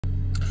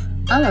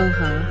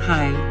Aloha,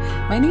 hi.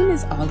 My name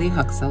is Ollie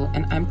Huxell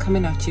and I'm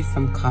coming at you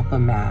from Kapa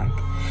Mag.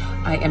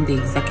 I am the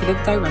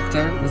executive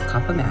director with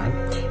Kapa Mag,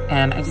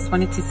 and I just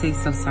wanted to say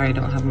so sorry I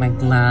don't have my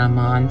glam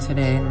on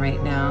today and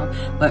right now,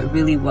 but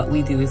really what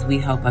we do is we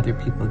help other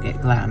people get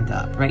glammed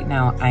up. Right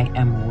now I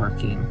am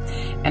working,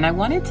 and I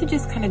wanted to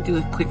just kind of do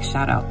a quick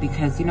shout out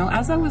because, you know,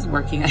 as I was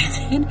working, I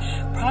did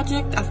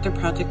project after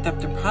project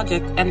after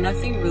project and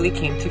nothing really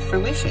came to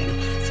fruition.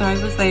 So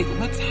I was like,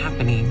 what's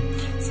happening?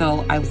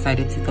 So I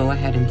decided to go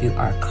ahead and do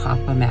our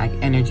Kapa Mag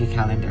energy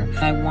calendar.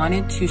 I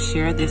wanted to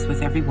share this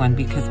with everyone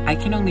because I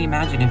can only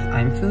imagine if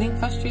I'm feeling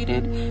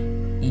frustrated,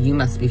 you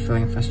must be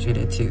feeling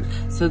frustrated too.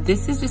 So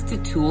this is just a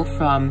tool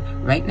from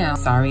right now.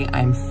 Sorry,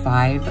 I'm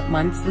 5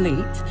 months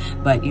late,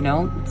 but you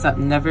know, it's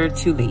never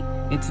too late.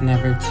 It's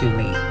never too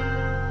late.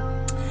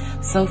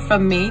 So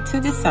from May to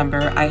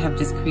December, I have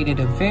just created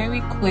a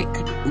very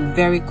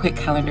quick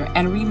calendar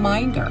and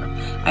reminder.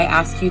 I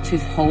ask you to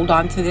hold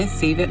on to this,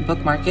 save it,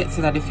 bookmark it,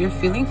 so that if you're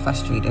feeling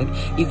frustrated,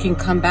 you can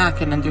come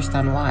back and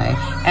understand why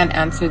and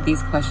answer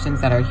these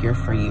questions that are here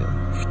for you.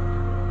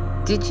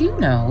 Did you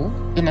know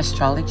in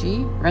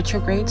astrology,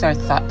 retrogrades are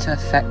thought to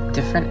affect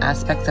different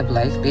aspects of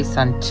life based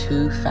on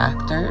 2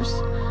 factors?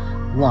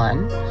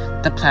 1,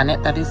 the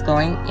planet that is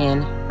going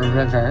in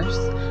reverse,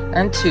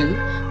 and 2,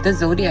 the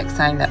zodiac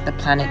sign that the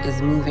planet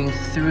is moving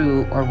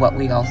through, or what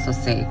we also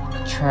say,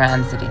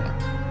 transiting.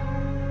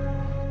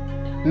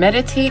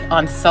 Meditate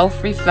on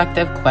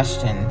self-reflective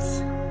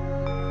questions.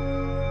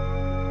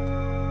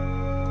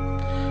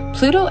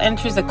 Pluto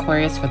enters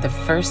Aquarius for the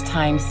first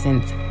time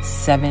since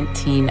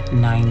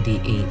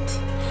 1798.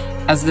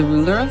 As the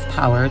ruler of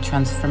power,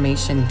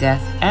 transformation,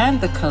 death, and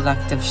the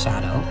collective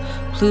shadow,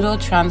 Pluto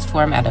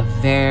transformed at a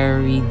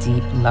very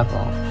deep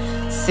level.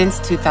 Since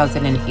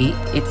 2008,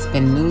 it's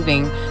been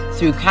moving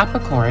through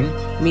Capricorn,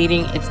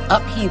 meaning its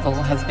upheaval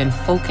has been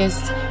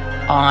focused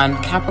on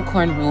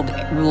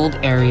Capricorn-ruled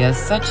areas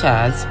such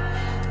as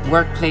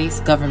workplace,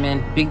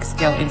 government,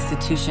 big-scale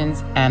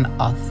institutions, and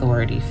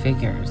authority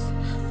figures.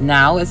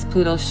 Now, as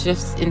Pluto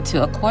shifts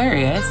into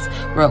Aquarius,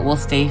 where it will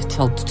stay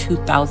till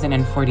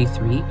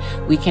 2043,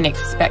 we can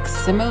expect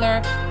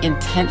similar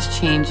intense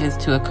changes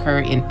to occur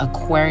in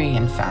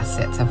Aquarian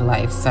facets of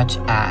life, such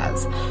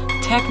as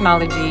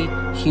technology,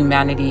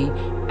 humanity,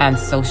 and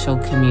social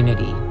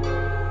community.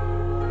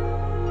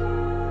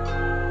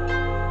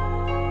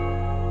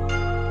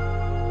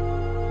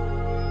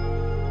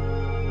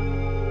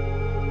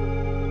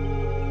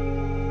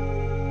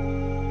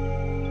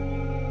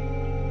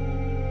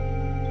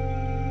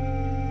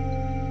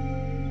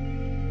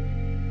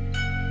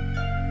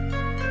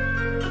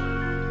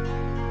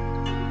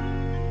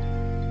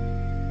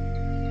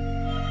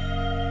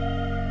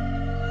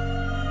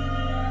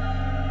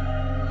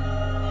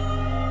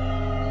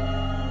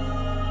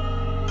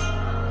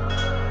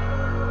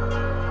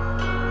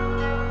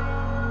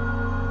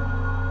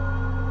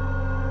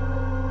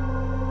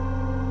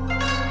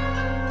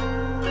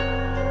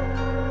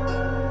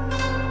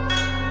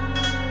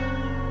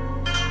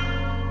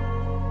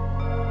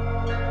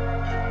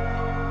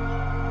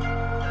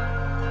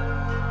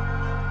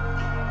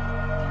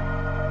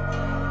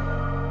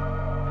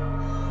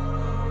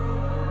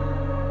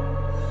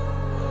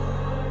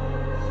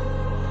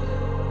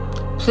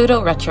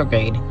 Pluto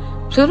retrograde.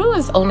 Pluto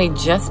is only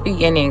just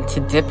beginning to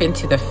dip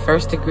into the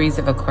first degrees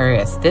of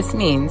Aquarius. This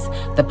means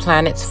the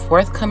planet's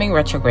forthcoming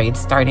retrograde,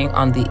 starting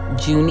on the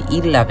June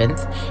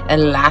 11th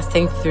and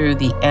lasting through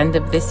the end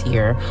of this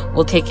year,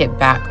 will take it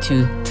back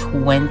to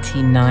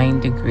 29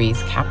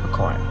 degrees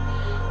Capricorn.